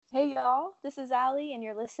y'all. This is Alie, and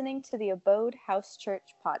you're listening to the Abode House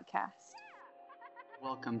Church podcast.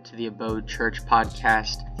 Welcome to the Abode Church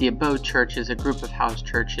podcast. The Abode Church is a group of house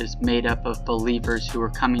churches made up of believers who are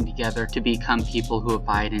coming together to become people who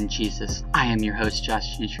abide in Jesus. I am your host,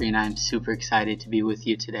 Josh Gentry, and I'm super excited to be with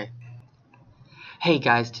you today. Hey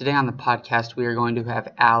guys, today on the podcast we are going to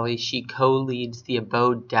have Alie. She co-leads the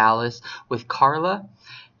Abode Dallas with Carla.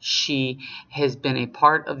 She has been a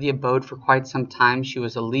part of the Abode for quite some time. She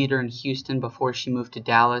was a leader in Houston before she moved to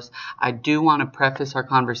Dallas. I do want to preface our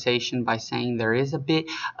conversation by saying there is a bit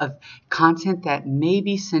of content that may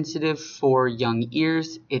be sensitive for young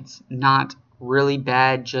ears. It's not really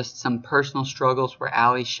bad, just some personal struggles where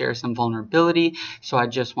Alie shares some vulnerability. So I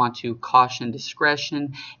just want to caution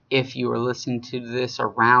discretion if you are listening to this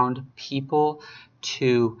around people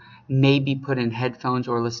to maybe put in headphones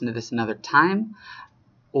or listen to this another time.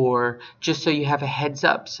 Or just so you have a heads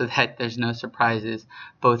up so that there's no surprises.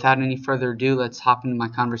 But without any further ado, let's hop into my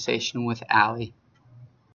conversation with Alie.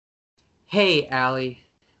 Hey, Alie.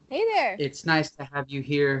 Hey there. It's nice to have you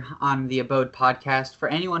here on the Abode podcast. For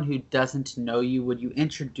anyone who doesn't know you, would you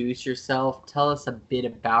introduce yourself? Tell us a bit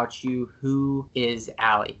about you. Who is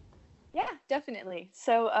Alie? Yeah, definitely.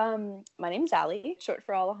 So my name's Alie, short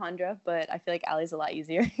for Alejandra, but I feel like Allie's a lot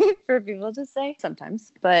easier for people to say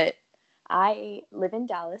sometimes. But I live in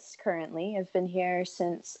Dallas currently. I've been here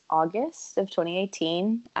since August of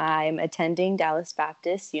 2018. I'm attending Dallas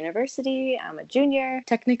Baptist University. I'm a junior.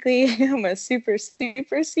 Technically, I'm a super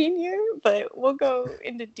senior, but we'll go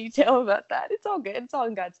into detail about that. It's all good. It's all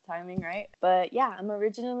in God's timing, right? But yeah, I'm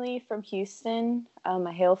originally from Houston.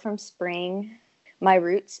 I hail from Spring. My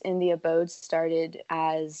roots in the Abode I started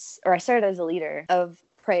as a leader of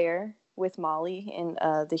prayer with Molly in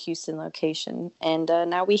the Houston location. And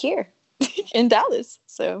now we're here in Dallas.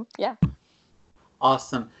 So, yeah.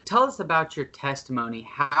 Awesome. Tell us about your testimony.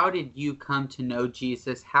 How did you come to know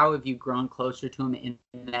Jesus? How have you grown closer to him in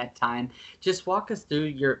that time? Just walk us through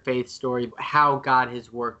your faith story, how God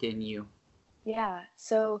has worked in you. Yeah.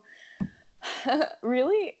 So,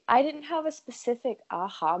 really, I didn't have a specific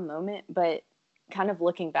aha moment, but kind of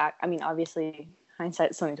looking back, I mean, obviously,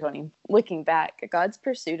 hindsight's 2020. Looking back, God's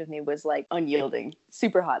pursuit of me was like unyielding,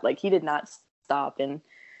 super hot. Like he did not stop, and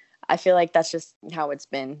I feel like that's just how it's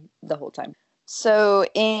been the whole time. So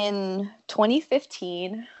in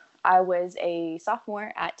 2015, I was a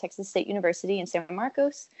sophomore at Texas State University in San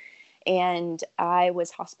Marcos, and I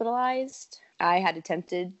was hospitalized. I had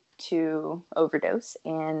attempted to overdose,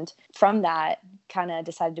 and from that, kind of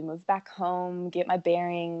decided to move back home, get my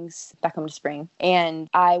bearings, back home to Spring. And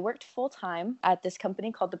I worked full-time at this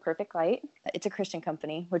company called The Perfect Light. It's a Christian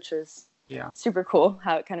company, which was super cool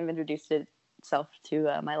how it kind of introduced itself to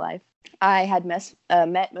my life. I had met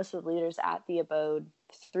most of the leaders at the Abode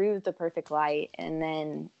through The Perfect Light, and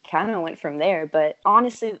then kind of went from there. But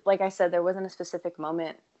honestly, like I said, there wasn't a specific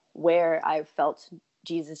moment where I felt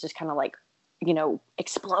Jesus just kind of like,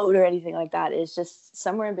 explode or anything like that. It's just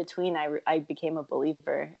somewhere in between I became a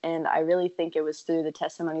believer. And I really think it was through the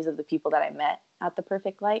testimonies of the people that I met at The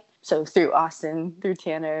Perfect Light. So through Austin, through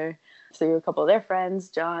Tanner, through a couple of their friends,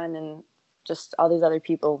 John, and just all these other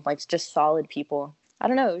people, like just solid people. I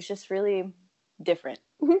don't know, it was just really different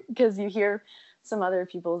because you hear some other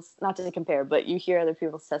people's, not to compare, but you hear other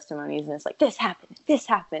people's testimonies and it's like, this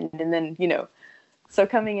happened. And then, so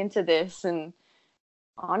coming into this and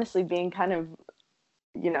honestly being kind of,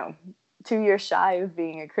 2 years shy of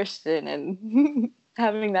being a Christian and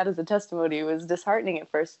having that as a testimony was disheartening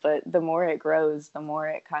at first, but the more it grows, the more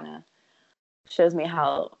it kind of shows me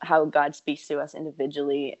how God speaks to us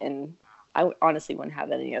individually, and I honestly wouldn't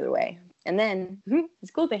have it any other way. And then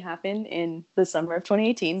this cool thing happened in the summer of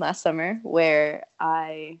 2018, last summer, where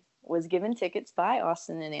I was given tickets by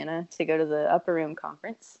Austin and Anna to go to the Upper Room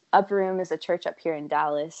conference. Upper Room is a church up here in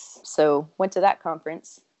Dallas. So went to that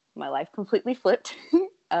conference. My life completely flipped.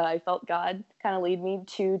 I felt God kind of lead me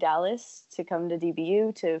to Dallas to come to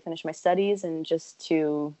DBU to finish my studies and just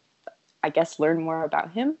to, I guess, learn more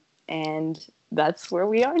about him. And that's where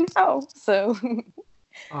we are now. So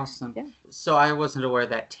Awesome. Yeah. So I wasn't aware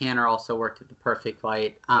that Tanner also worked at The Perfect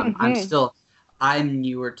Light. I'm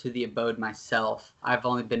newer to the Abode myself. I've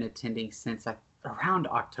only been attending since around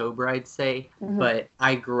October, I'd say. Mm-hmm. But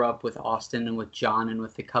I grew up with Austin and with John and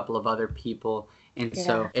with a couple of other people. And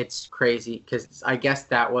so it's crazy because I guess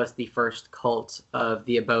that was the first cult of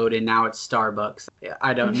the Abode, and now it's Starbucks.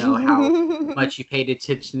 I don't know how much you paid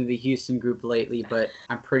attention to the Houston group lately, but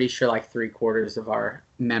I'm pretty sure like 3/4 of our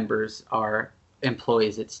members are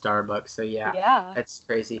employees at Starbucks. So yeah, that's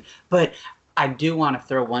crazy. But I do want to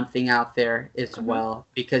throw one thing out there as Mm-hmm. well,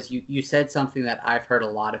 because you said something that I've heard a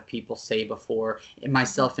lot of people say before, and Mm-hmm.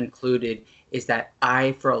 myself included, is that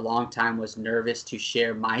I, for a long time, was nervous to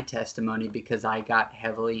share my testimony because I got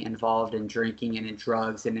heavily involved in drinking and in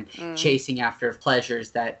drugs and in Mm. chasing after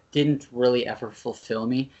pleasures that didn't really ever fulfill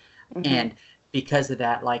me. Mm-hmm. And because of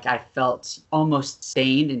that, like I felt almost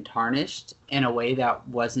stained and tarnished in a way that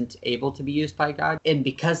wasn't able to be used by God. And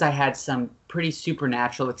because I had some pretty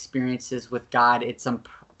supernatural experiences with God at some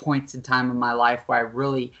points in time in my life where I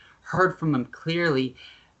really heard from him clearly,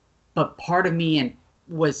 but part of me and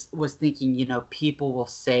was thinking, people will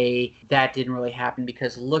say that didn't really happen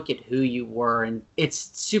because look at who you were, and it's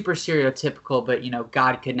super stereotypical, but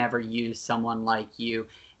God could never use someone like you.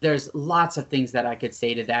 There's lots of things that I could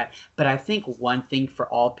say to that, but I think one thing for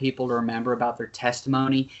all people to remember about their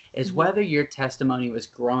testimony is Mm-hmm. whether your testimony was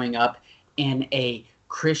growing up in a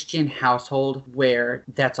Christian household where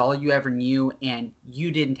that's all you ever knew and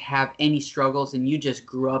you didn't have any struggles and you just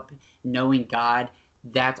grew up knowing God,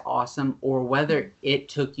 that's awesome, or whether it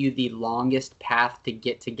took you the longest path to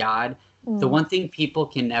get to God. The Mm. one thing people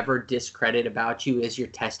can never discredit about you is your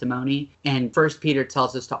testimony. And First Peter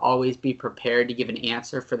tells us to always be prepared to give an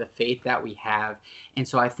answer for the faith that we have. And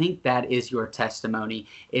so I think that is your testimony,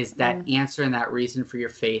 is that Mm. answer and that reason for your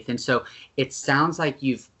faith. And so it sounds like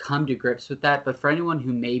you've come to grips with that. But for anyone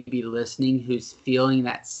who may be listening, who's feeling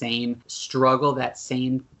that same struggle, that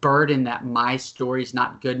same burden that my story's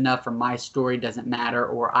not good enough or my story doesn't matter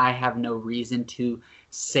or I have no reason to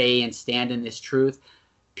say and stand in this truth,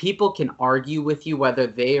 people can argue with you whether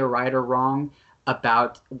they are right or wrong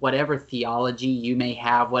about whatever theology you may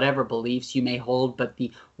have, whatever beliefs you may hold. But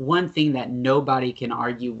the one thing that nobody can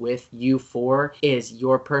argue with you for is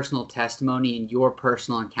your personal testimony and your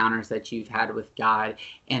personal encounters that you've had with God.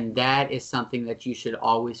 And that is something that you should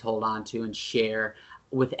always hold on to and share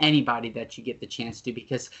with anybody that you get the chance to,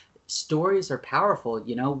 because stories are powerful.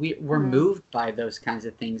 We're Mm. moved by those kinds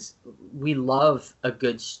of things. We love a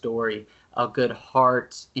good story, a good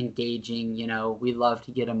heart engaging. We love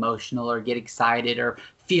to get emotional or get excited or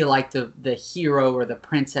feel like the hero or the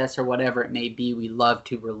princess or whatever it may be. We love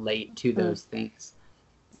to relate to Mm. those things.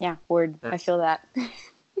 Yeah, word. I That's feel that.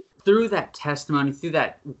 through that testimony, through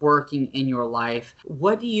that working in your life,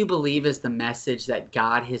 what do you believe is the message that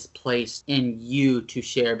God has placed in you to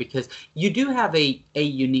share? Because you do have a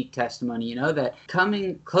unique testimony, that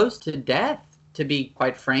coming close to death, to be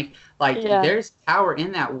quite frank, like Yeah. there's power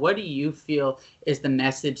in that. What do you feel is the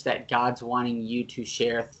message that God's wanting you to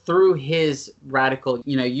share through his radical,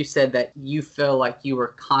 you said that you feel like you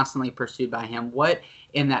were constantly pursued by him. What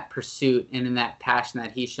in that pursuit and in that passion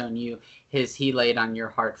that he's shown you has he laid on your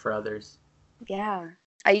heart for others? Yeah.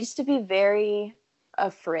 I used to be very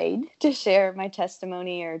afraid to share my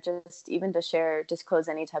testimony or just even to disclose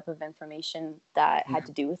any type of information that had Yeah.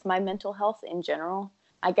 to do with my mental health in general.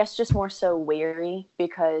 I guess just more so wary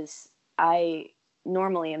because I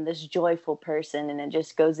normally am this joyful person and it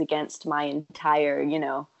just goes against my entire,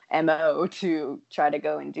 MO to try to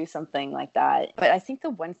go and do something like that. But I think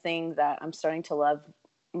the one thing that I'm starting to love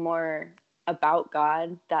more about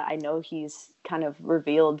God that I know he's kind of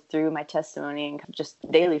revealed through my testimony and just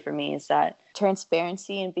daily for me is that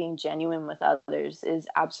transparency and being genuine with others is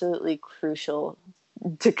absolutely crucial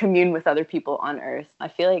to commune with other people on earth. I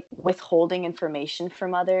feel like withholding information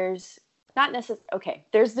from others, not necessarily, okay,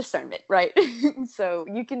 there's discernment, right? So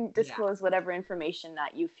you can Yeah. disclose whatever information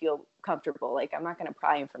that you feel comfortable. Like, I'm not going to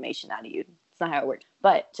pry information out of you. It's not how it works.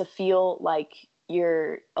 But to feel like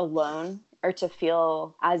you're alone or to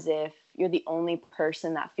feel as if you're the only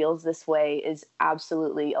person that feels this way is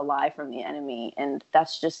absolutely a lie from the enemy. And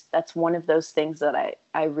that's one of those things that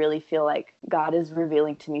I really feel like God is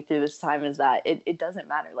revealing to me through this time, is that it doesn't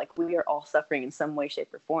matter. Like, we are all suffering in some way,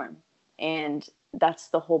 shape, or form. And that's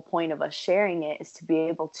the whole point of us sharing it, is to be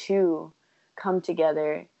able to come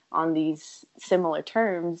together on these similar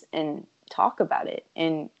terms and talk about it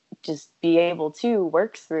and just be able to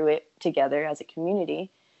work through it together as a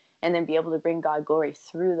community, and then be able to bring God glory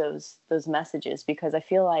through those messages. Because I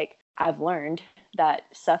feel like I've learned that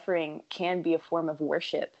suffering can be a form of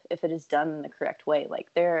worship if it is done in the correct way. Like,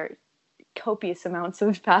 there are copious amounts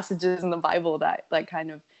of passages in the Bible that like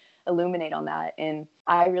kind of illuminate on that. And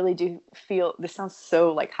I really do feel, this sounds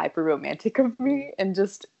so like hyper romantic of me and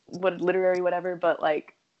just what literary whatever, but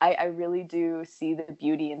like I really do see the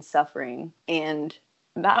beauty in suffering, and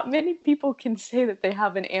not many people can say that they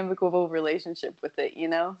have an amicable relationship with it,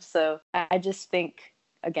 So I just think,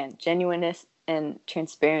 again, genuineness and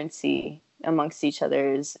transparency amongst each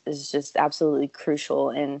other is just absolutely crucial.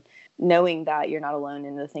 And knowing that you're not alone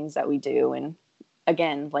in the things that we do, and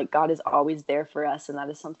again, like God is always there for us. And that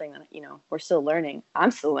is something that, we're still learning.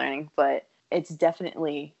 I'm still learning, but it's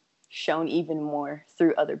definitely shown even more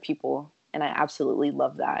through other people. And I absolutely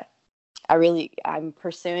love that. I'm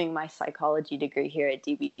pursuing my psychology degree here at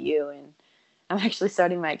DBU, and I'm actually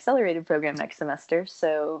starting my accelerated program next semester.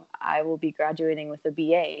 So I will be graduating with a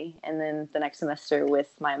BA and then the next semester with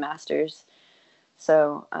my master's.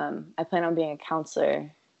 So I plan on being a counselor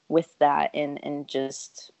with that, and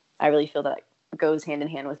just, I really feel that goes hand in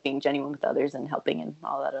hand with being genuine with others and helping and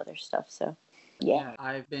all that other stuff. So, yeah.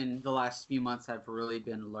 The last few months, I've really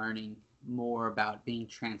been learning more about being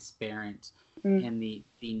transparent and the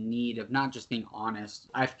need of not just being honest.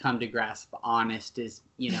 I've come to grasp honest is,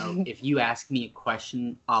 if you ask me a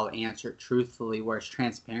question, I'll answer it truthfully, whereas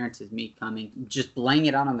transparent is me just laying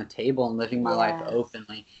it out on the table and living my life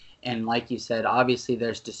openly. And like you said, obviously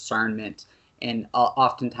there's discernment, and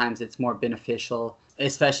oftentimes it's more beneficial,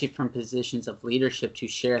 especially from positions of leadership, to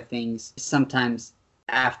share things sometimes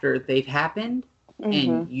after they've happened,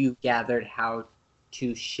 and you gathered how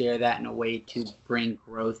to share that in a way to bring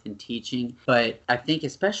growth and teaching. But I think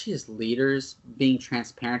especially as leaders, being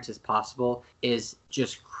transparent as possible is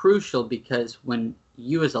just crucial, because when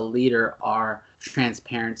you as a leader are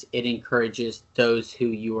transparent, it encourages those who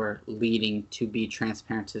you are leading to be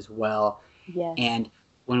transparent as well. Yes. And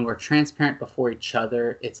when we're transparent before each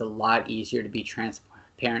other, it's a lot easier to be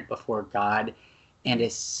transparent before God. And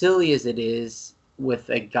as silly as it is, with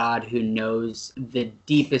a God who knows the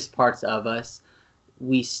deepest parts of us,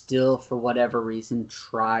 we still, for whatever reason,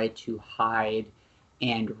 try to hide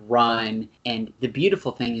and run. And the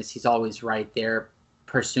beautiful thing is he's always right there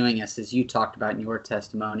pursuing us, as you talked about in your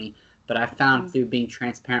testimony. But I found through being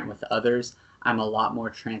transparent with others, I'm a lot more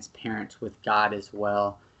transparent with God as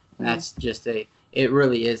well. And that's just it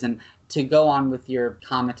really is. And to go on with your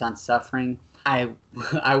comment on suffering, I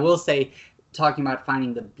will say, talking about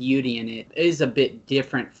finding the beauty in it is a bit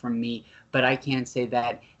different from me, but I can say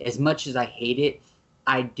that as much as I hate it,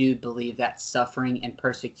 I do believe that suffering and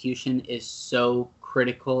persecution is so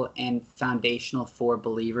critical and foundational for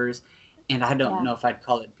believers. And I don't know if I'd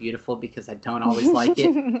call it beautiful, because I don't always like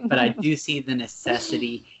it, but I do see the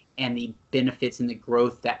necessity and the benefits and the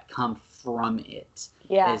growth that come from it.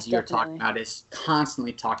 Yeah, as you're talking about, is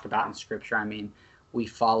constantly talked about in Scripture. I mean, we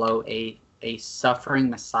follow a suffering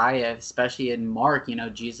Messiah, especially in Mark.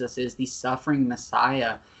 Jesus is the suffering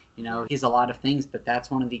Messiah. He's a lot of things, but that's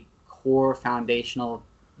one of the core foundational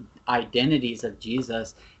identities of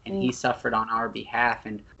Jesus, and he suffered on our behalf.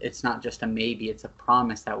 And it's not just a maybe, it's a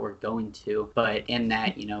promise that we're going to. But in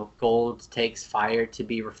that, gold takes fire to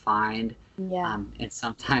be refined. And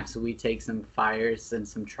sometimes we take some fires and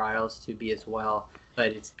some trials to be as well.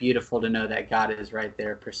 But it's beautiful to know that God is right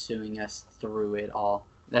there pursuing us through it all.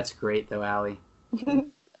 That's great though, Alie.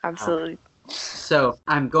 Absolutely. So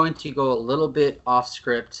I'm going to go a little bit off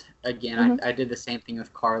script again. I did the same thing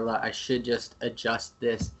with Carla. I should just adjust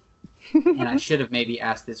this, and I should have maybe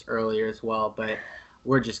asked this earlier as well, but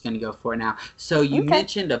we're just going to go for it now. So you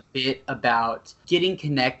mentioned a bit about getting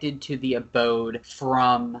connected to the abode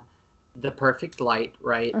from the perfect light,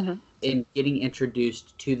 right? And getting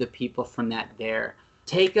introduced to the people from that there.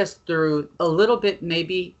 Take us through a little bit,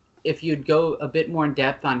 maybe, if you'd go a bit more in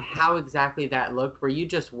depth on how exactly that looked. Were you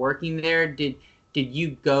just working there? Did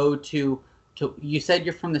you go to you said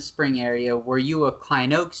you're from the Spring area. Were you a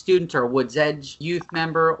Klein Oak student or a Woods Edge youth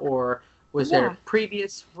member, or was there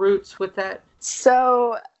previous roots with that?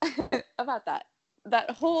 So about that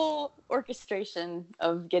whole orchestration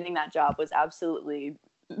of getting that job was absolutely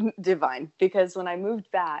divine, because when I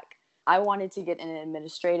moved back, I wanted to get an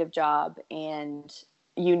administrative job, and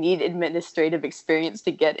you need administrative experience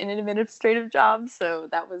to get an administrative job. So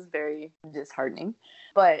that was very disheartening.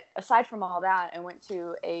 But aside from all that, I went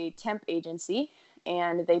to a temp agency,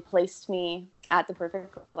 and they placed me at the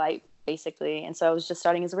Perfect Light, basically. And so I was just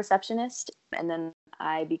starting as a receptionist, and then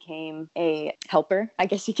I became a helper, I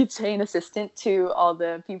guess you could say, an assistant to all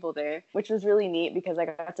the people there, which was really neat, because I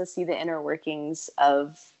got to see the inner workings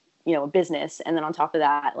of a business. And then on top of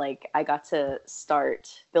that, I got to start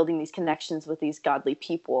building these connections with these godly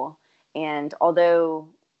people. And although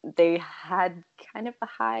they had kind of a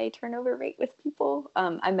high turnover rate with people,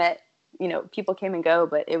 I met, people came and go,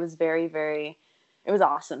 but it was very, very, it was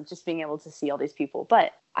awesome just being able to see all these people.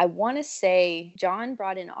 But I want to say John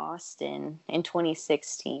brought in Austin in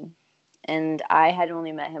 2016, and I had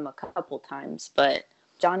only met him a couple times, but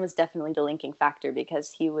John was definitely the linking factor,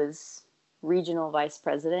 because he was regional vice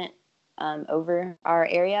president over our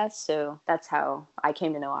area. So that's how I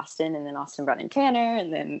came to know Austin. And then Austin brought in Tanner,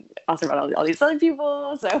 and then Austin brought all these other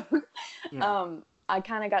people. So I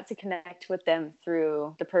kind of got to connect with them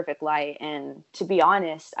through the Perfect Light. And to be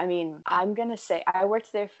honest, I mean, I'm going to say I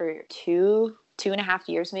worked there for 2.5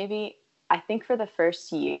 years maybe. I think for the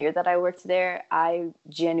first year that I worked there, I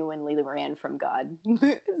genuinely ran from God.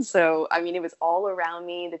 So, I mean, it was all around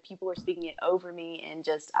me. The people were speaking it over me, and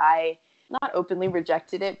just I not openly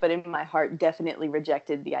rejected it, but in my heart definitely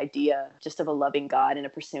rejected the idea just of a loving God and a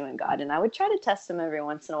pursuing God. And I would try to test him every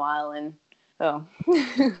once in a while. And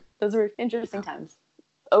those were interesting times.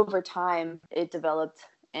 Over time, it developed,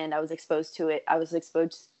 and I was exposed to it. I was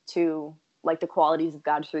exposed to like the qualities of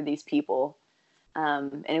God through these people.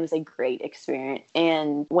 And it was a great experience.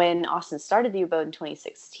 And when Austin started the Abode in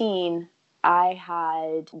 2016, I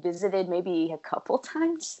had visited maybe a couple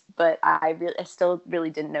times, but I still really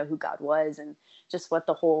didn't know who God was and just what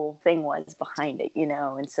the whole thing was behind it,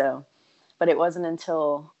 And so, but it wasn't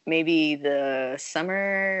until maybe the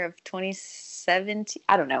summer of 2017.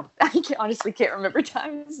 I don't know. Honestly can't remember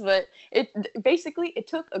times, but it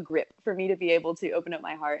took a grip for me to be able to open up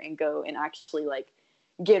my heart and go and actually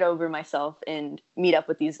get over myself and meet up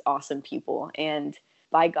with these awesome people. And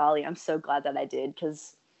by golly, I'm so glad that I did,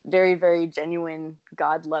 because very, very genuine,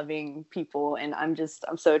 God-loving people. And I'm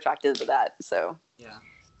so attracted to that. So yeah.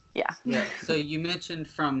 So you mentioned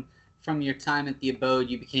from your time at the Abode,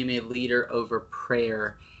 you became a leader over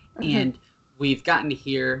prayer. And we've gotten to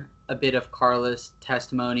hear a bit of Carla's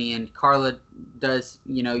testimony, and Carla does,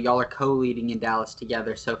 y'all are co-leading in Dallas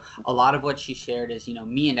together. So a lot of what she shared is,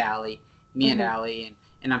 me and Alie,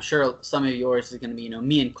 and I'm sure some of yours is going to be,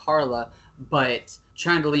 me and Carla, but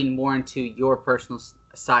trying to lean more into your personal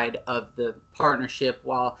side of the partnership.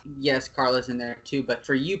 While yes, Carla's in there too, but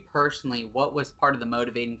for you personally, what was part of the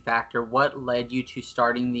motivating factor? What led you to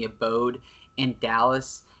starting the Abode in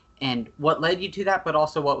Dallas, and what led you to that, but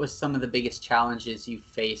also what was some of the biggest challenges you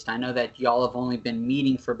faced? I know that y'all have only been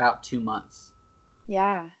meeting for about 2 months.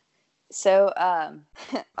 Yeah. So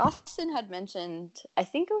Austin had mentioned, I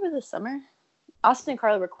think over the summer, Austin and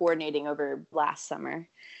Carla were coordinating over last summer,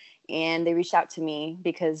 and they reached out to me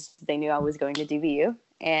because they knew I was going to DBU,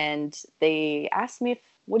 and they asked me,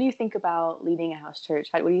 what do you think about leading a house church?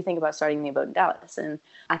 What do you think about starting the Abode in Dallas? And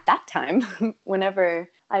at that time, whenever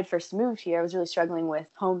I had first moved here, I was really struggling with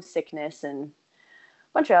homesickness and a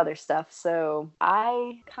bunch of other stuff. So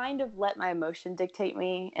I kind of let my emotion dictate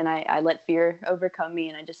me, and I let fear overcome me,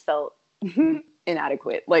 and I just felt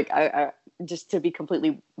inadequate. I just to be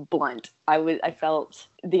completely blunt, I felt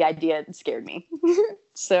the idea scared me.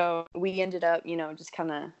 So we ended up, just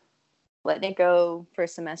kind of letting it go for a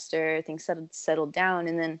semester. Things settled down.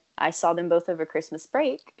 And then I saw them both over Christmas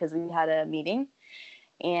break because we had a meeting,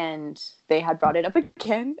 and they had brought it up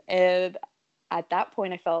again. And at that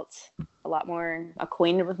point, I felt a lot more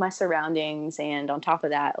acquainted with my surroundings. And on top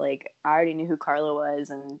of that, I already knew who Carla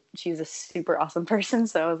was, and she's a super awesome person.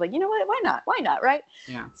 So I was like, you know what? Why not? Right?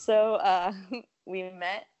 Yeah. So we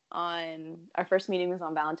met on our first meeting was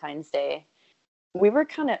on Valentine's Day. We were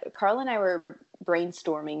Carla and I were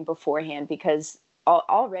brainstorming beforehand, because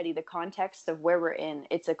already the context of where we're in,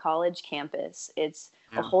 it's a college campus. It's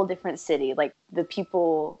a whole different city. The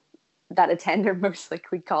people that attend are most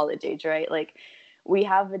likely college age, right? We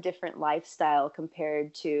have a different lifestyle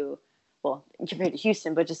compared to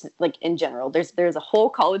Houston, but just in general, there's a whole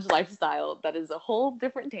college lifestyle that is a whole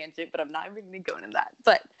different tangent, but I'm not even going to go into that.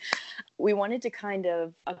 But we wanted to kind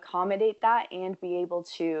of accommodate that and be able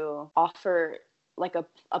to offer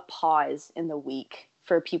a pause in the week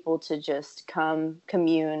for people to just come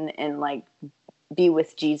commune and be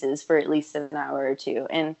with Jesus for at least an hour or two.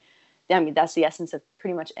 And I mean, that's the essence of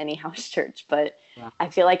pretty much any house church. But I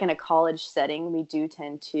feel like in a college setting, we do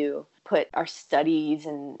tend to put our studies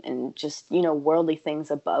and just, worldly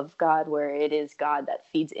things above God, where it is God that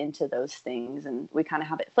feeds into those things. And we kind of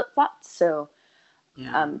have it flip-flopped. So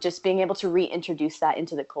just being able to reintroduce that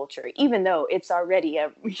into the culture, even though it's already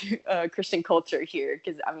a Christian culture here,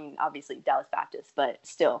 because, I mean, obviously Dallas Baptist, but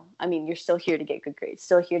still, I mean, you're still here to get good grades,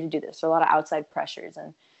 still here to do this. There are a lot of outside pressures.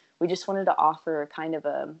 And we just wanted to offer kind of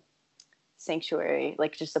a sanctuary,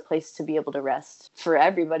 just a place to be able to rest for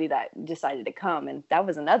everybody that decided to come. And that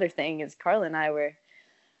was another thing, is Carla and I were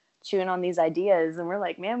chewing on these ideas, and we're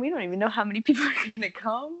like, man, we don't even know how many people are going to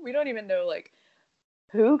come. We don't even know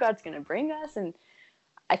who God's going to bring us. And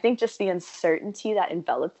I think just the uncertainty that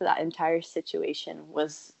enveloped that entire situation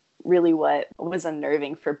was really what was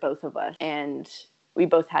unnerving for both of us. And we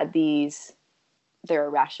both had they're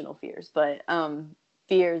irrational fears, but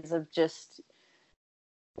fears of just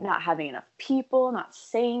not having enough people, not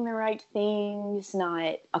saying the right things,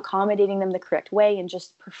 not accommodating them the correct way, and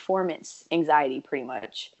just performance anxiety, pretty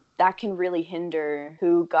much. That can really hinder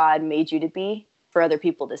who God made you to be. for other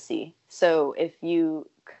people to see. So if you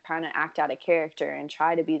kind of act out of character and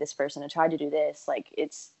try to be this person and try to do this, like,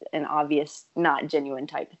 it's an obvious, not genuine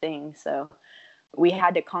type of thing. So we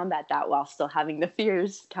had to combat that while still having the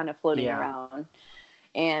fears kind of floating around.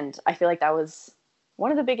 And I feel like that was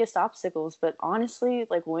one of the biggest obstacles. But honestly,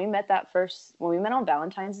 like, when we met on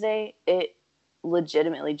Valentine's Day, it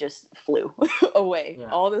legitimately just flew away. Yeah.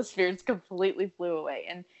 All those fears completely flew away.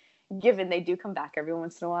 And given they do come back every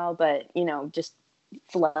once in a while, but, you know, just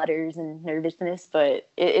flutters and nervousness, but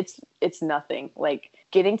it's nothing. Like,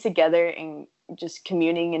 getting together and just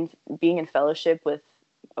communing and being in fellowship with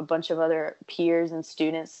a bunch of other peers and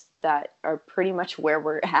students that are pretty much where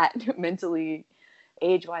we're at mentally,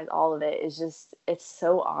 age-wise, all of it is just, it's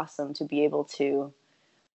so awesome to be able to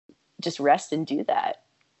just rest and do that,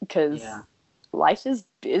 because life is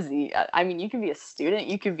busy. I mean, you can be a student,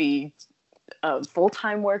 you could be a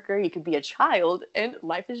full-time worker, you could be a child, and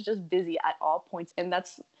life is just busy at all points. And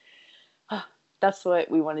that's what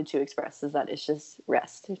we wanted to express, is that it's just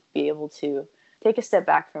rest, to be able to take a step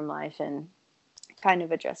back from life and kind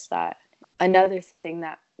of address that. Another thing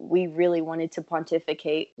that we really wanted to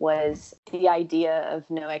pontificate was the idea of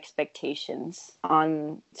no expectations,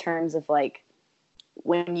 on terms of, like,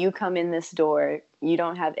 when you come in this door, you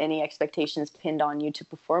don't have any expectations pinned on you to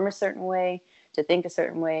perform a certain way, to think a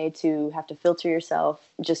certain way, to have to filter yourself.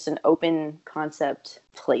 Just an open concept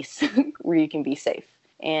place where you can be safe.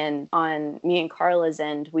 And on me and Carla's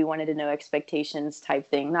end, we wanted a no expectations type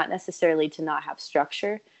thing, not necessarily to not have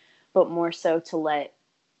structure, but more so to let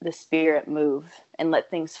the Spirit move and let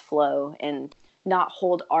things flow, and not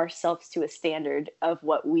hold ourselves to a standard of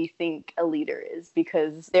what we think a leader is,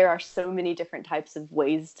 because there are so many different types of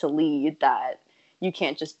ways to lead that you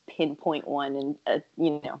can't just pinpoint one and,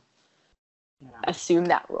 assume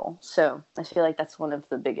that role. So I feel like that's one of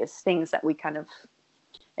the biggest things that we kind of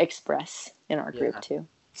express in our group too.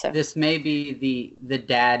 So this may be the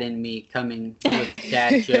dad in me coming with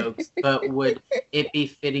dad jokes, but would it be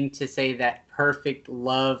fitting to say that perfect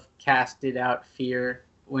love casted out fear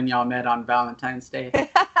when y'all met on Valentine's Day?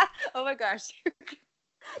 Oh my gosh.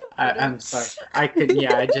 I'm sorry. I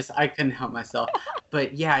couldn't help myself.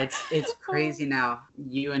 But yeah, it's crazy now.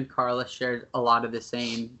 You and Carla shared a lot of the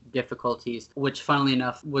same difficulties, which funnily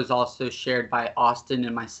enough was also shared by Austin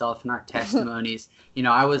and myself in our testimonies. You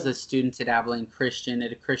know, I was a student at Abilene Christian,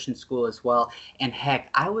 at a Christian school as well. And heck,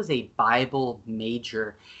 I was a Bible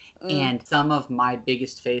major. And some of my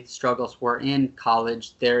biggest faith struggles were in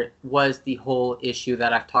college. There was the whole issue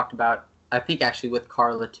that I've talked about, I think actually with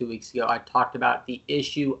Carla 2 weeks ago. I talked about the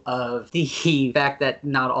issue of the fact that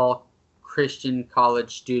not all Christian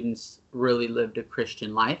college students really lived a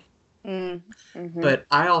Christian life. Mm-hmm. But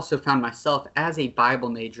I also found myself as a Bible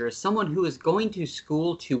major, as someone who is going to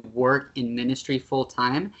school to work in ministry full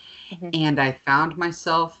time. Mm-hmm. And I found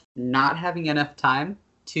myself not having enough time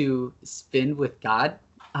to spend with God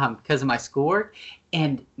because of my schoolwork.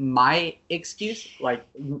 And my excuse, like,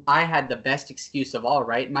 I had the best excuse of all,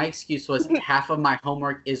 right? My excuse was half of my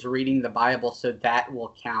homework is reading the Bible, so that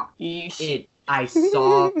will count. I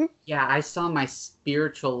saw my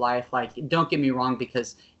spiritual life, like, don't get me wrong,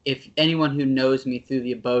 because if anyone who knows me through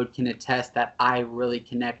the Abode can attest that I really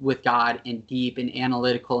connect with God in deep and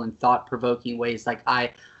analytical and thought-provoking ways. Like,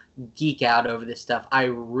 I geek out over this stuff. I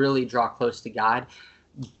really draw close to God.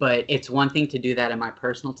 But it's one thing to do that in my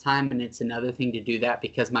personal time, and it's another thing to do that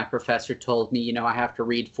because my professor told me, you know, I have to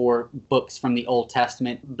read 4 books from the Old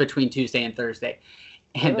Testament between Tuesday and Thursday.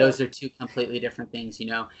 And those are 2 completely different things, you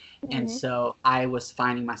know. Mm-hmm. And so I was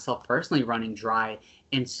finding myself personally running dry.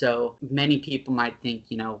 And so many people might think,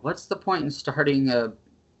 you know, what's the point in starting a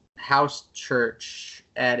house church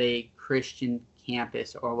at a Christian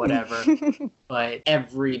campus or whatever? But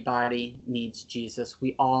everybody needs Jesus.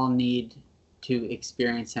 We all need to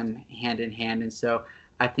experience him hand in hand. And so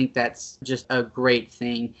I think that's just a great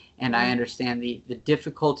thing. And I understand the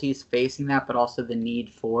difficulties facing that, but also the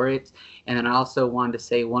need for it. And then I also wanted to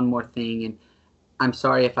say one more thing, and I'm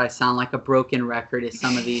sorry if I sound like a broken record as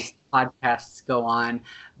some of these podcasts go on,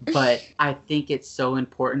 but I think it's so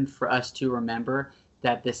important for us to remember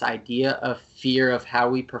that this idea of fear of how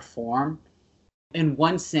we perform, in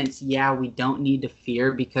one sense, we don't need to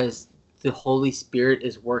fear because the Holy Spirit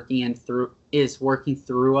is working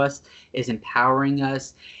through us, is empowering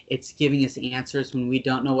us. It's giving us answers when we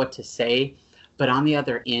don't know what to say. But on the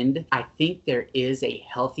other end, I think there is a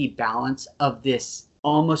healthy balance of this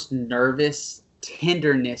almost nervous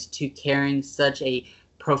tenderness to carrying such a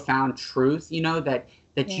profound truth, you know, that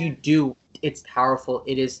you do. It's powerful.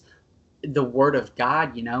 It is the Word of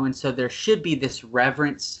God, you know, and so there should be this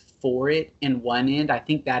reverence for it in one end. I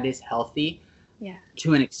think that is healthy. Yeah.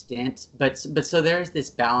 To an extent, but so there's this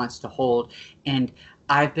balance to hold. And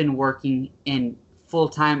I've been working in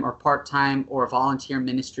full-time or part-time or volunteer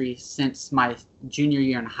ministry since my junior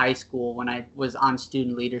year in high school, when I was on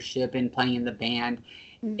student leadership and playing in the band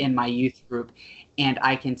in my youth group. And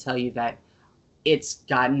I can tell you that it's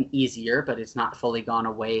gotten easier, but it's not fully gone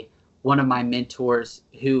away. One of my mentors,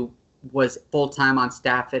 who was full-time on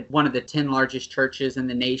staff at one of the 10 largest churches in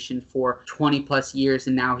the nation for 20 plus years,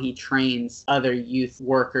 and now he trains other youth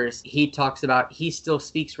workers. He talks about, he still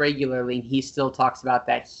speaks regularly, and he still talks about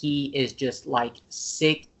that he is just like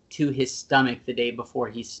sick to his stomach the day before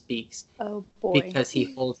he speaks. Oh boy. Because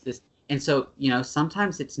he holds this. And so,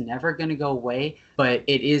 sometimes it's never going to go away, but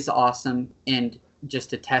it is awesome and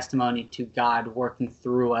just a testimony to God working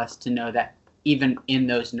through us to know that even in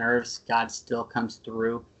those nerves, God still comes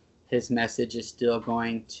through. His message is still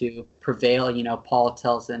going to prevail. Paul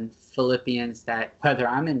tells in Philippians that whether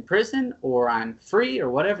I'm in prison or I'm free or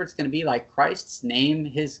whatever it's going to be, like, Christ's name,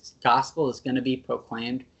 his gospel is going to be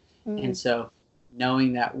proclaimed. And so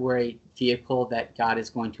knowing that we're a vehicle that God is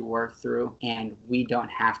going to work through, and we don't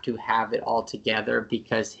have to have it all together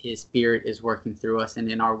because his spirit is working through us, and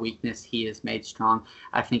in our weakness he is made strong,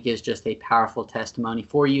 I think is just a powerful testimony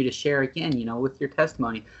for you to share again, with your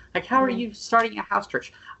testimony. Like, how are you starting a house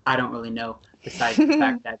church? I don't really know, besides the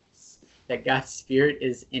fact that God's spirit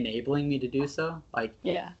is enabling me to do so. Like,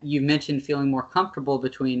 you mentioned feeling more comfortable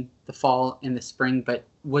between the fall and the spring, but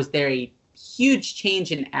was there a huge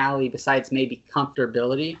change in Alie besides maybe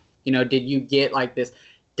comfortability? Did you get like this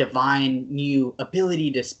divine new ability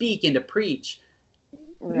to speak and to preach?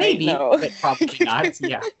 Right, maybe, no. But probably not.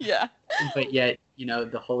 Yeah. But yet,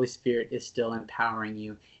 the Holy Spirit is still empowering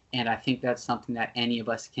you. And I think that's something that any of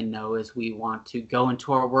us can know as we want to go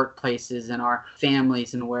into our workplaces and our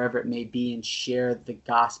families and wherever it may be and share the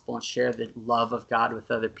gospel and share the love of God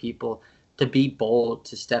with other people, to be bold,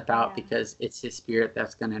 to step out, because it's his spirit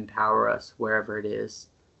that's going to empower us wherever it is.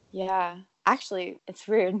 Yeah. Actually, it's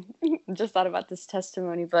weird. Just thought about this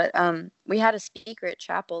testimony, but we had a speaker at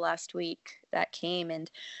chapel last week that came,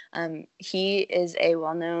 and he is a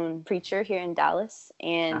well-known preacher here in Dallas,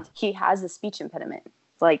 and he has a speech impediment.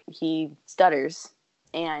 Like, he stutters,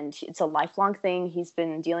 and it's a lifelong thing. He's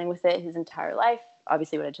been dealing with it his entire life,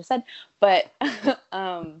 obviously what I just said, but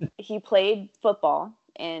he played football,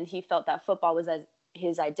 and he felt that football was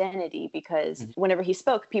his identity, because whenever he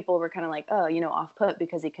spoke, people were kind of like, oh, off put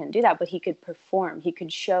because he couldn't do that, but he could perform. He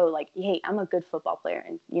could show, like, hey, I'm a good football player,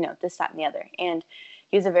 and this, that, and the other. And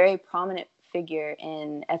he was a very prominent figure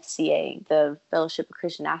in FCA, the Fellowship of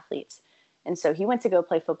Christian Athletes. And so he went to go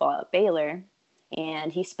play football at Baylor,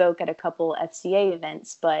 and he spoke at a couple FCA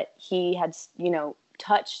events, but he had,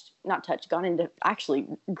 gone into actually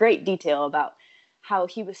great detail about how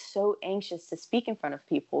he was so anxious to speak in front of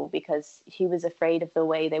people because he was afraid of the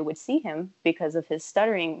way they would see him because of his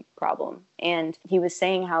stuttering problem. And he was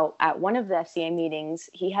saying how at one of the FCA meetings,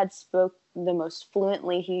 he had spoke the most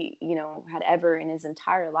fluently he, had ever in his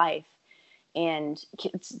entire life. And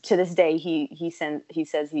to this day, he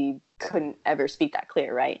says he couldn't ever speak that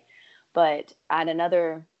clear, right? But at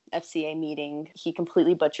another FCA meeting, he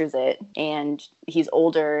completely butchers it, and he's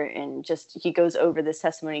older, and just he goes over this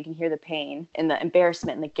testimony. You can hear the pain and the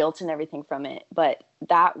embarrassment and the guilt and everything from it. But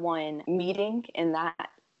that one meeting and that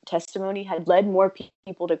testimony had led more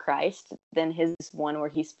people to Christ than his one where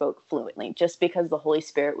he spoke fluently, just because the Holy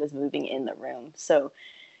Spirit was moving in the room. So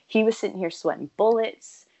he was sitting here sweating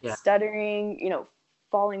bullets, stuttering,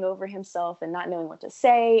 falling over himself and not knowing what to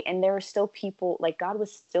say. And there were still people, like, God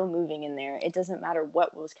was still moving in there. It doesn't matter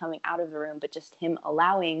what was coming out of the room, but just him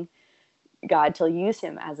allowing God to use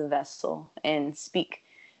him as a vessel and speak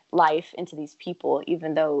life into these people,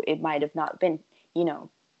 even though it might have not been,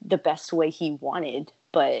 the best way he wanted,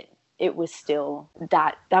 but it was still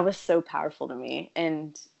that was so powerful to me.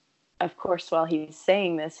 And of course, while he's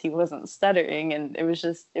saying this, he wasn't stuttering, and it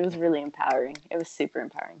was really empowering. It was super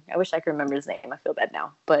empowering. I wish I could remember his name. I feel bad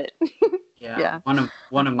now, but yeah.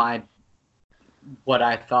 One of my, what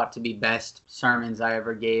I thought to be best sermons I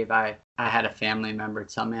ever gave, I had a family member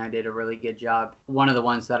tell me I did a really good job. One of the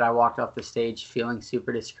ones that I walked off the stage feeling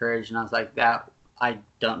super discouraged, and I was like, I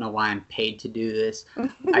don't know why I'm paid to do this.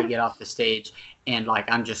 I get off the stage, and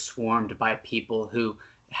I'm just swarmed by people who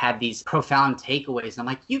had these profound takeaways. I'm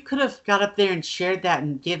like, you could have got up there and shared that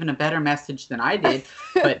and given a better message than I did,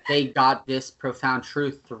 but they got this profound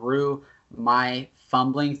truth through my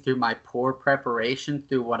fumbling, through my poor preparation,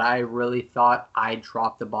 through what I really thought I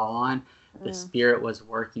dropped the ball on. The Spirit was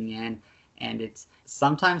working in, and it's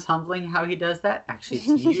sometimes humbling how he does that. Actually,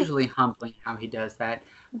 it's usually humbling how he does that,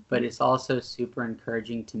 but it's also super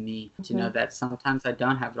encouraging to me to know that sometimes I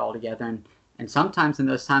don't have it all together, And sometimes in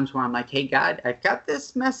those times where I'm like, hey, God, I've got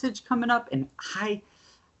this message coming up and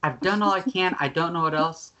I've done all I can. I don't know what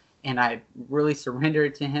else. And I really surrender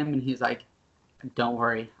it to him. And he's like, don't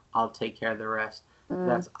worry, I'll take care of the rest.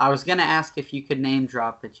 I was going to ask if you could name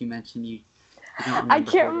drop, but you mentioned you don't remember. I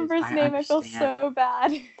can't remember his name. I feel so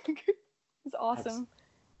bad. It's awesome.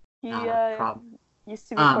 He used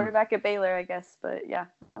to be quarterback at Baylor, I guess, but yeah.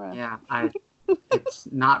 It's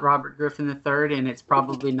not Robert Griffin III, and it's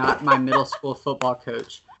probably not my middle school football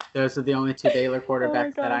coach. Those are the only two Baylor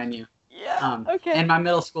quarterbacks that I knew. Yeah. Okay. And my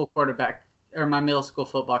middle school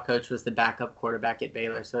football coach was the backup quarterback at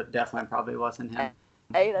Baylor, so it definitely probably wasn't him.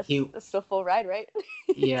 Hey, that's still full ride, right?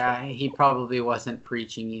 Yeah, he probably wasn't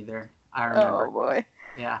preaching either. I remember. Oh boy.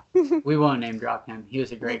 Yeah, we won't name drop him. He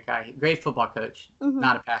was a great guy, great football coach,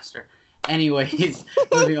 not a pastor. Anyways,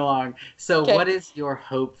 moving along. So what is your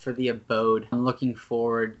hope for the Abode? I'm looking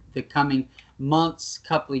forward, the coming months,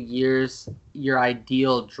 couple of years, your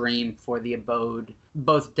ideal dream for the Abode,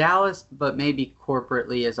 both Dallas, but maybe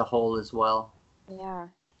corporately as a whole as well. Yeah.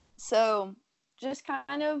 So just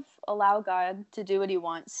kind of allow God to do what he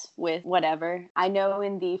wants with whatever. I know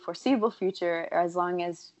in the foreseeable future, as long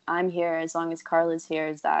as I'm here, as long as Carla's here,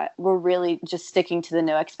 is that we're really just sticking to the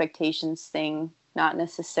no expectations thing. Not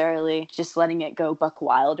necessarily just letting it go buck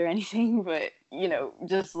wild or anything, but,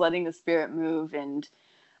 just letting the Spirit move and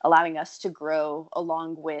allowing us to grow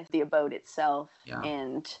along with the Abode itself. Yeah.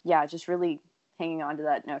 And just really hanging on to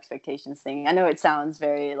that no expectations thing. I know it sounds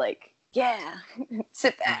very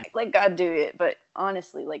sit back, let God do it. But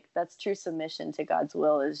honestly, that's true submission to God's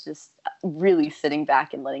will, is just really sitting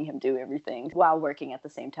back and letting him do everything while working at the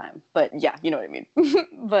same time. But yeah, you know what I mean.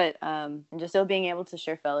 But just still being able to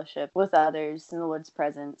share fellowship with others in the Lord's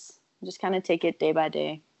presence. Just kind of take it day by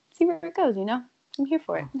day. See where it goes, I'm here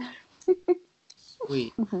for it.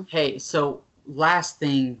 Sweet. Hey, so last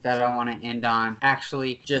thing that I want to end on,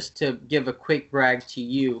 actually, just to give a quick brag to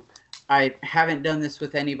you. I haven't done this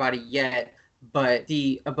with anybody yet, but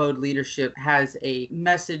the Abode leadership has a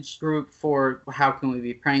message group for how can we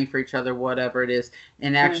be praying for each other, whatever it is.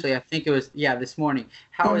 And actually, I think it was, this morning.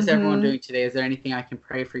 How is everyone doing today? Is there anything I can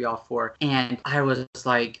pray for y'all for? And I was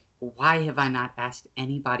like, why have I not asked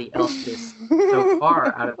anybody else this so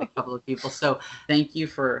far out of a couple of people? So thank you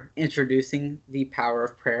for introducing the power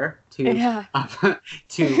of prayer to the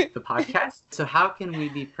podcast. So how can we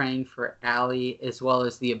be praying for Alie as well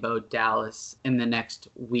as the Abode Dallas in the next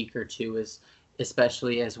week or two,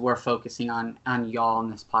 especially as we're focusing on y'all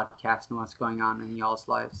in this podcast and what's going on in y'all's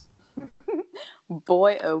lives?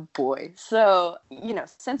 Boy, oh boy. So,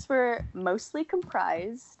 since we're mostly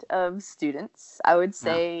comprised of students, I would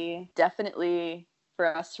say definitely for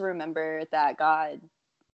us to remember that God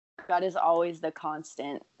is always the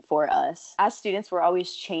constant for us. As students, we're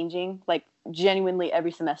always changing, genuinely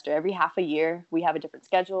every semester, every half a year, we have a different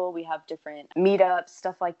schedule, we have different meetups,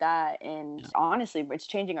 stuff like that. And honestly, it's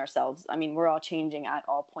changing ourselves. I mean, we're all changing at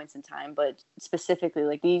all points in time, but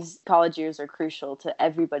specifically, these college years are crucial to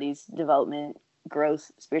everybody's development,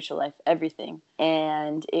 growth, spiritual life, everything.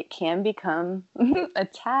 And it can become a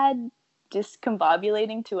tad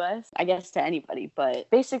discombobulating to us, I guess to anybody, but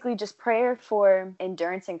basically just prayer for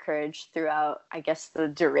endurance and courage throughout, I guess, the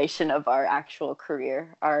duration of our actual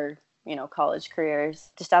career, our college careers,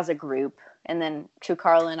 just as a group. And then to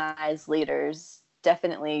Carla and I as leaders,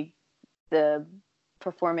 definitely the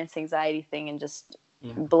performance anxiety thing and just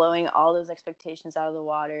blowing all those expectations out of the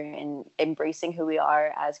water and embracing who we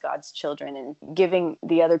are as God's children and giving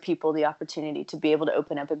the other people the opportunity to be able to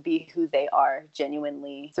open up and be who they are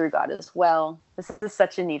genuinely through God as well. This is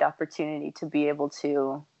such a neat opportunity to be able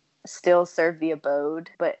to still serve the Abode,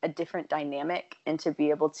 but a different dynamic, and to be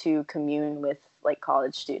able to commune with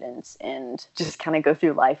college students and just kind of go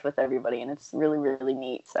through life with everybody. And it's really, really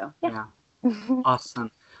neat. So yeah. Awesome.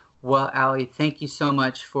 Well, Alie, thank you so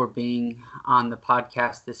much for being on the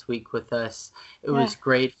podcast this week with us. It was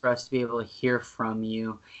great for us to be able to hear from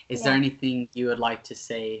you. Is there anything you would like to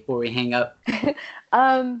say before we hang up?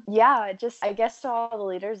 Just I guess to all the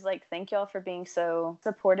leaders, thank y'all for being so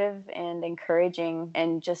supportive and encouraging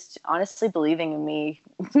and just honestly believing in me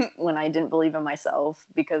when I didn't believe in myself,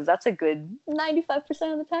 because that's a good 95%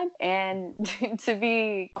 of the time. And to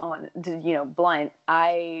be blunt,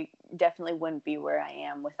 I definitely wouldn't be where I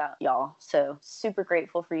am without y'all. So super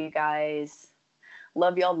grateful for you guys.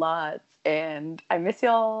 Love y'all lots. And I miss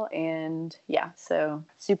y'all. And so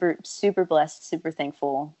super, super blessed, super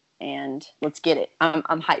thankful. And let's get it.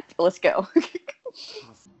 I'm hyped. Let's go.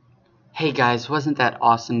 Hey guys, wasn't that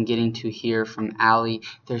awesome getting to hear from Alie?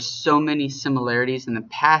 There's so many similarities in the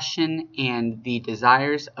passion and the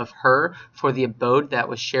desires of her for the abode that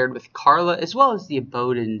was shared with Carla, as well as the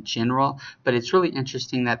abode in general. But it's really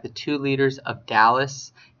interesting that the two leaders of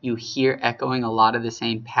Dallas, you hear echoing a lot of the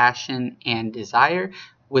same passion and desire,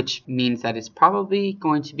 which means that it's probably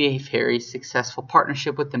going to be a very successful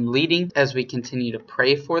partnership with them leading as we continue to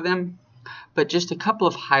pray for them. But just a couple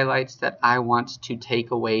of highlights that I want to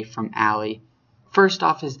take away from Alie. First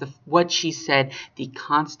off is what she said, the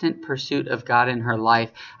constant pursuit of God in her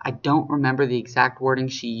life. I don't remember the exact wording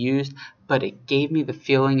she used, but it gave me the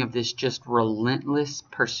feeling of this just relentless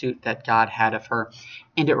pursuit that God had of her.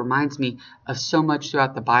 And it reminds me of so much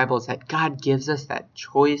throughout the Bible is that God gives us that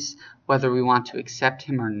choice whether we want to accept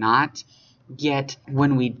Him or not. Yet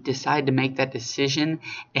when we decide to make that decision,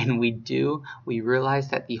 and we do, we realize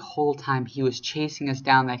that the whole time He was chasing us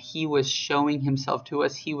down, that He was showing Himself to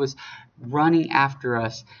us, He was running after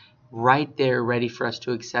us, right there ready for us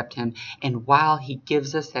to accept Him. And while He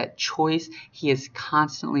gives us that choice, He is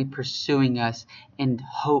constantly pursuing us in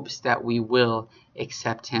hopes that we will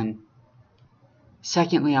accept Him.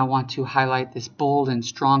 Secondly, I want to highlight this bold and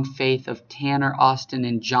strong faith of Tanner, Austin,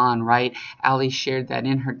 and John, right? Alie shared that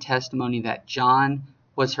in her testimony that John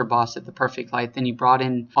was her boss at the Perfect Life. Then he brought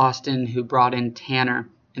in Austin, who brought in Tanner.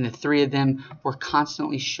 And the three of them were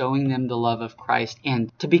constantly showing them the love of Christ.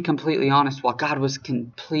 And to be completely honest, while God was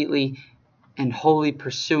completely and wholly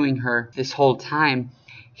pursuing her this whole time,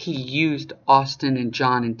 He used Austin and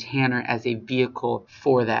John and Tanner as a vehicle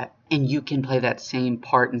for that. And you can play that same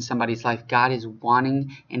part in somebody's life. God is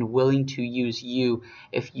wanting and willing to use you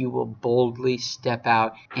if you will boldly step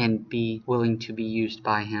out and be willing to be used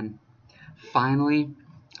by Him. Finally,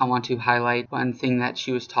 I want to highlight one thing that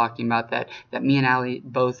she was talking about that me and Alie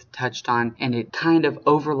both touched on, and it kind of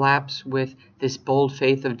overlaps with this bold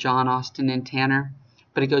faith of John, Austin, and Tanner,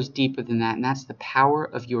 but it goes deeper than that, and that's the power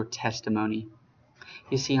of your testimony.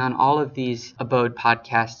 You see, on all of these Abode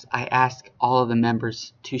podcasts, I ask all of the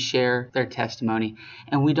members to share their testimony,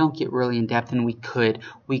 and we don't get really in depth, and we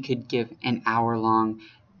could give an hour-long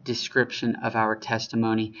description of our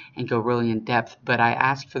testimony and go really in depth, but I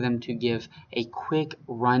ask for them to give a quick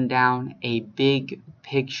rundown, a big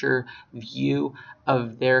picture view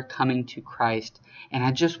of their coming to Christ. And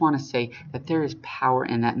I just want to say that there is power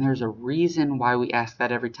in that, and there's a reason why we ask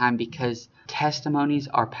that every time, because testimonies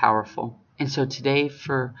are powerful. And so today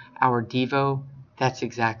for our Devo, that's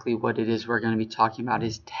exactly what it is we're going to be talking about,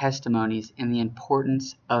 is testimonies and the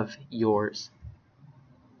importance of yours.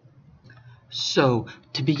 So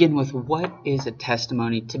to begin with, what is a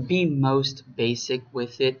testimony? To be most basic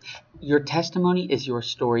with it, your testimony is your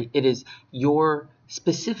story. It is your,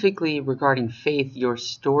 specifically regarding faith, your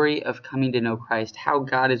story of coming to know Christ, how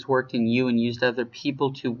God has worked in you and used other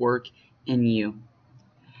people to work in you.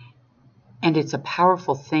 And it's a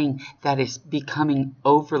powerful thing that is becoming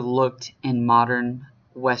overlooked in modern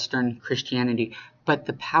Western Christianity. But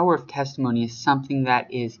the power of testimony is something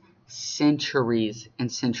that is centuries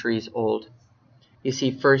and centuries old. You see,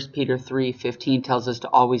 1 Peter 3:15 tells us to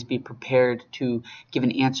always be prepared to give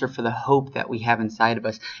an answer for the hope that we have inside of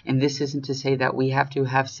us. And this isn't to say that we have to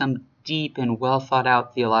have some deep and well thought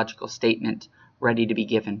out theological statement ready to be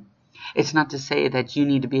given. It's not to say that you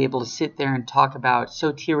need to be able to sit there and talk about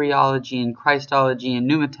soteriology and Christology and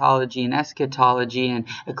pneumatology and eschatology and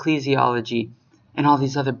ecclesiology and all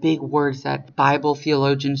these other big words that Bible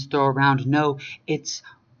theologians throw around. No, it's,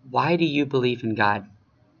 why do you believe in God?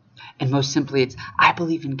 And most simply, it's, I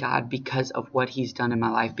believe in God because of what He's done in my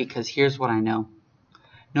life, because here's what I know.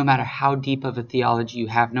 No matter how deep of a theology you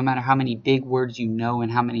have, no matter how many big words you know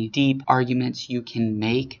and how many deep arguments you can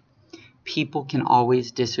make, people can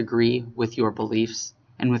always disagree with your beliefs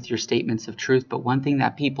and with your statements of truth. But one thing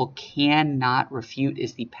that people cannot refute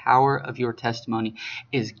is the power of your testimony,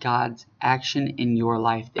 is God's action in your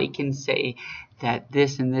life. They can say that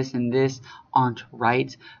this and this and this aren't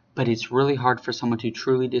right, but it's really hard for someone to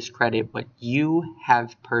truly discredit what you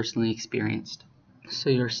have personally experienced.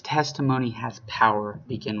 So your testimony has power to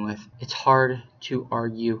begin with. It's hard to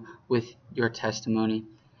argue with your testimony.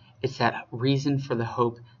 It's that reason for the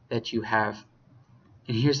hope that you have.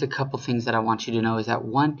 And here's a couple things that I want you to know is that,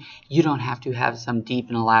 one, you don't have to have some deep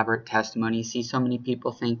and elaborate testimony. You see, so many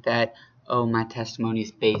people think that, oh, my testimony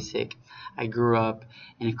is basic. I grew up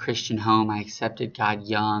in a Christian home. I accepted God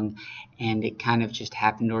young, and it kind of just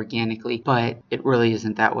happened organically. But it really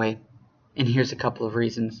isn't that way. And here's a couple of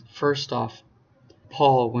reasons. First off,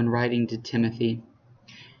 Paul, when writing to Timothy,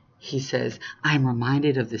 he says, I am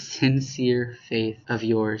reminded of the sincere faith of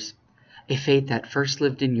yours. A faith that first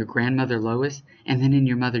lived in your grandmother Lois, and then in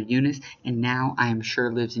your mother Eunice, and now I am sure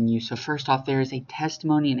lives in you. So first off, there is a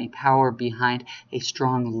testimony and a power behind a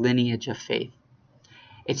strong lineage of faith.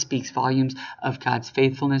 It speaks volumes of God's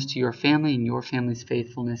faithfulness to your family and your family's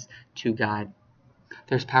faithfulness to God.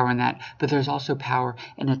 There's power in that, but there's also power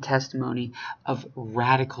in a testimony of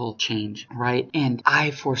radical change, right? And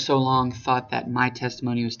I, for so long, thought that my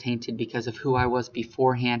testimony was tainted because of who I was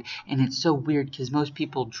beforehand. And it's so weird because most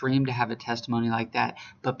people dream to have a testimony like that.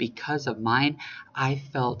 But because of mine, I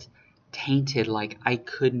felt tainted, like I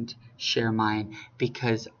couldn't share mine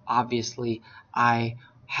because obviously I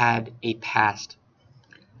had a past.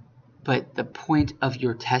 But the point of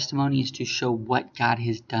your testimony is to show what God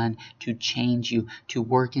has done to change you, to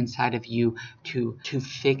work inside of you, to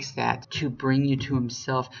fix that, to bring you to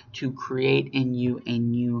himself, to create in you a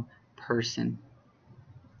new person.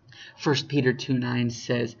 1 Peter 2:9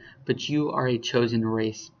 says, "But you are a chosen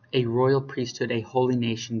race, a royal priesthood, a holy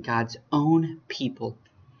nation, God's own people,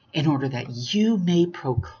 in order that you may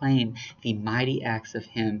proclaim the mighty acts of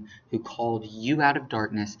him who called you out of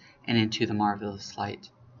darkness and into the marvelous light."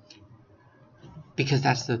 Because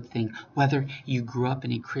that's the thing, whether you grew up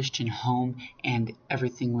in a Christian home and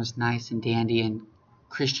everything was nice and dandy and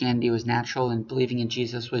Christianity was natural and believing in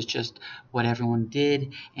Jesus was just what everyone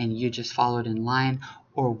did and you just followed in line,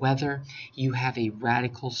 or whether you have a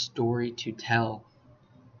radical story to tell,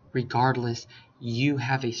 regardless, you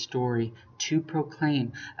have a story to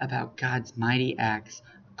proclaim about God's mighty acts,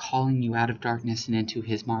 calling you out of darkness and into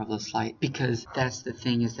his marvelous light. Because that's the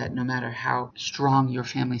thing, is that no matter how strong your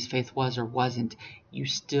family's faith was or wasn't, you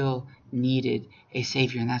still needed a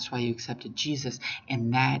savior, and that's why you accepted Jesus.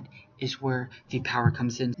 And that is where the power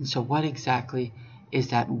comes in. And so what exactly is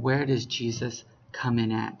that? Where does Jesus come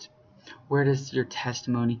in at? Where does your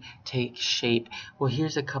testimony take shape? Well,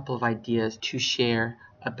 here's a couple of ideas to share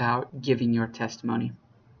about giving your testimony.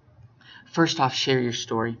 First off, share your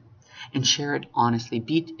story. And share it honestly.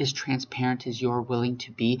 Be as transparent as you're willing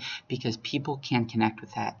to be, because people can connect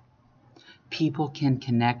with that. People can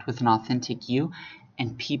connect with an authentic you,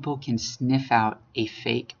 and people can sniff out a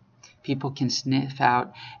fake. People can sniff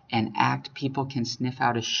out an act. People can sniff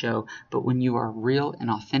out a show. But when you are real and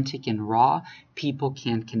authentic and raw, people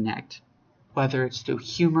can connect. Whether it's through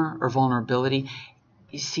humor or vulnerability.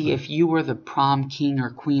 You see, if you were the prom king or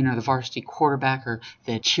queen or the varsity quarterback or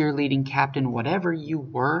the cheerleading captain, whatever you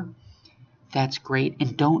were, that's great,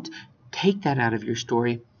 and don't take that out of your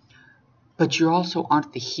story. But you also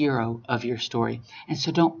aren't the hero of your story, and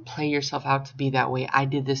so don't play yourself out to be that way. I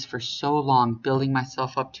did this for so long, building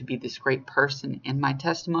myself up to be this great person in my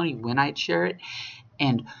testimony when I'd share it,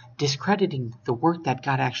 and discrediting the work that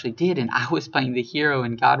God actually did, and I was playing the hero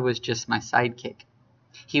and God was just my sidekick.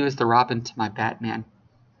 He was the Robin to my Batman.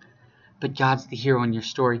 But God's the hero in your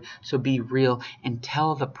story, so be real and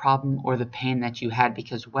tell the problem or the pain that you had,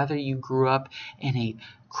 because whether you grew up in a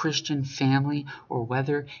Christian family or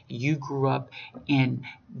whether you grew up in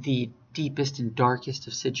the deepest and darkest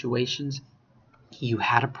of situations, you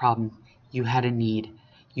had a problem, you had a need,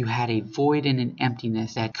 you had a void and an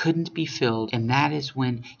emptiness that couldn't be filled, and that is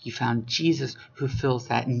when you found Jesus who fills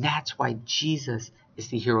that, and that's why Jesus is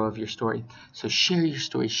the hero of your story. So share your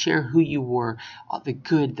story, share who you were, all the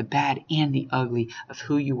good, the bad, and the ugly of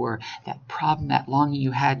who you were, that problem, that longing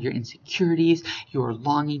you had, your insecurities, your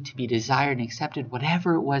longing to be desired and accepted,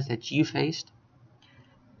 whatever it was that you faced.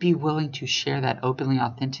 Be willing to share that openly,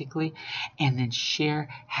 authentically, and then share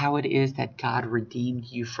how it is that God redeemed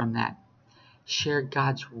you from that. Share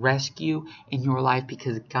God's rescue in your life,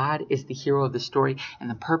 because God is the hero of the story, and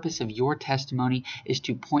the purpose of your testimony is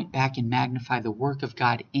to point back and magnify the work of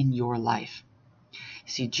God in your life.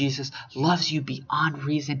 See, Jesus loves you beyond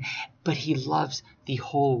reason, but he loves the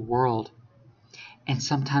whole world. And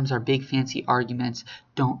sometimes our big fancy arguments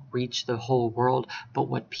don't reach the whole world, but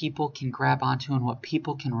what people can grab onto and what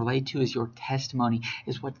people can relate to is your testimony,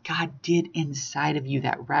 is what God did inside of you,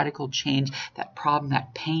 that radical change, that problem,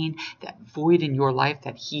 that pain, that void in your life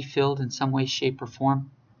that he filled in some way, shape, or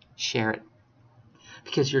form. Share it,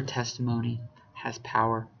 because your testimony has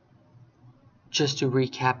power. Just to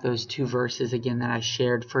recap those two verses again that I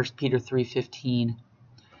shared, 1 Peter 3:15.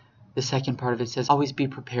 The second part of it says, always be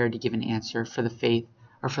prepared to give an answer for the faith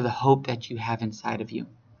or for the hope that you have inside of you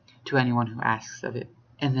to anyone who asks of it.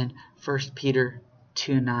 And then 1 Peter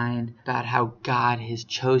 2:9 about how God has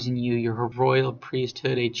chosen you. You're a royal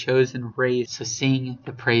priesthood, a chosen race. So sing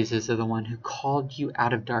the praises of the one who called you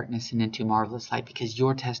out of darkness and into marvelous light, because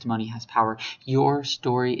your testimony has power. Your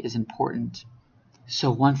story is important. So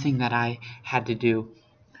one thing that I had to do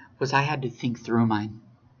was I had to think through mine.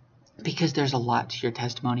 because there's a lot to your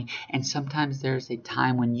testimony, and sometimes there's a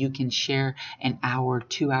time when you can share an hour,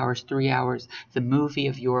 2 hours, 3 hours, the movie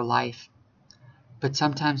of your life. But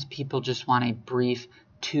sometimes people just want a brief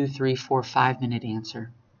 2, 3, 4, 5-minute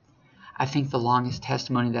answer. I think the longest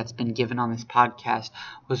testimony that's been given on this podcast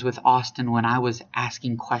was with Austin when I was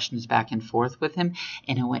asking questions back and forth with him,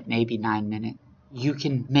 and it went maybe 9 minutes. You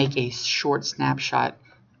can make a short snapshot,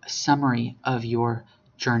 a summary of your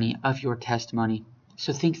journey, of your testimony.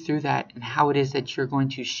 So think through that and how it is that you're going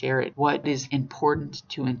to share it, what is important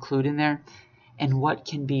to include in there, and what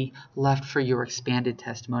can be left for your expanded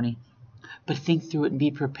testimony. But think through it and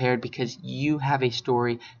be prepared, because you have a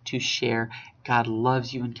story to share. God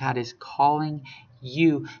loves you, and God is calling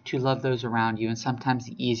you to love those around you. And sometimes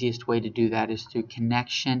the easiest way to do that is through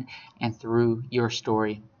connection and through your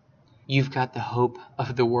story. You've got the hope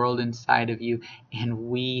of the world inside of you, and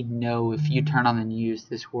we know if you turn on the news,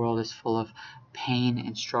 this world is full of pain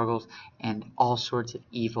and struggles and all sorts of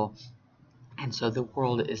evil. And so the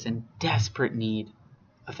world is in desperate need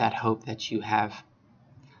of that hope that you have.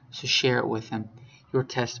 So share it with them. Your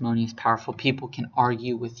testimony is powerful. People can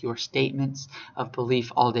argue with your statements of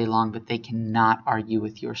belief all day long, but they cannot argue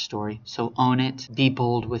with your story. So own it. Be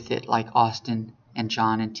bold with it like Austin and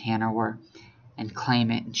John and Tanner were, and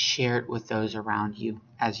claim it and share it with those around you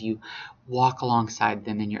as you walk alongside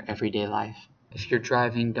them in your everyday life. If you're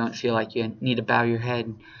driving, don't feel like you need to bow your head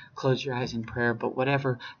and close your eyes in prayer, but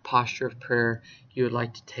whatever posture of prayer you would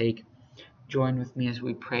like to take, join with me as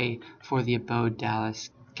we pray for the Abode Dallas.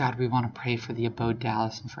 God, we want to pray for the Abode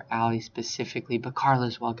Dallas and for Alie specifically, but Carla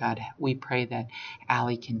as well. God, we pray that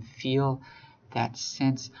Alie can feel that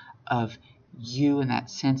sense of you and that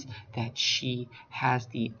sense that she has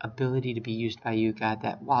the ability to be used by you, God,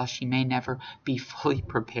 that while she may never be fully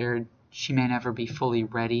prepared, she may never be fully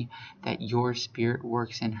ready, that your Spirit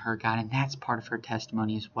works in her, God, and that's part of her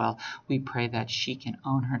testimony as well. We pray that she can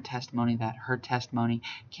own her testimony, that her testimony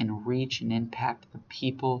can reach and impact the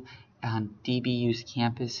people on DBU's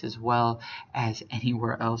campus as well as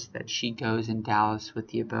anywhere else that she goes in Dallas with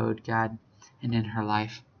the Abode, God, and in her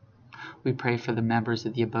life. We pray for the members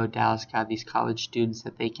of the Abode Dallas, God, these college students,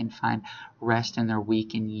 that they can find rest in their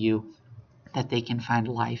week in you, that they can find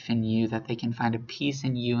life in you, that they can find a peace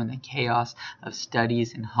in you in the chaos of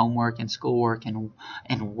studies and homework and schoolwork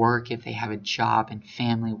and work, if they have a job and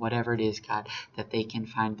family, whatever it is, God, that they can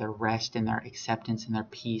find their rest and their acceptance and their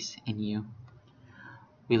peace in you.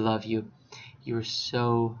 We love you. You are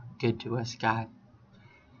so good to us, God.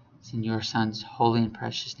 It's in your Son's holy and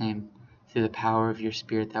precious name, through the power of your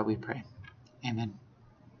Spirit, that we pray. Amen.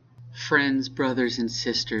 Friends, brothers, and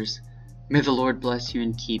sisters, may the Lord bless you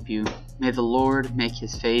and keep you. May the Lord make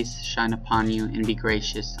his face shine upon you and be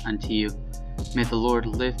gracious unto you. May the Lord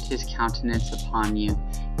lift his countenance upon you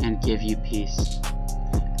and give you peace.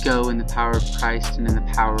 Go in the power of Christ and in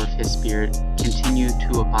the power of his Spirit. Continue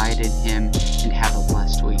to abide in him and have a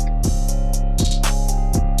blessed week.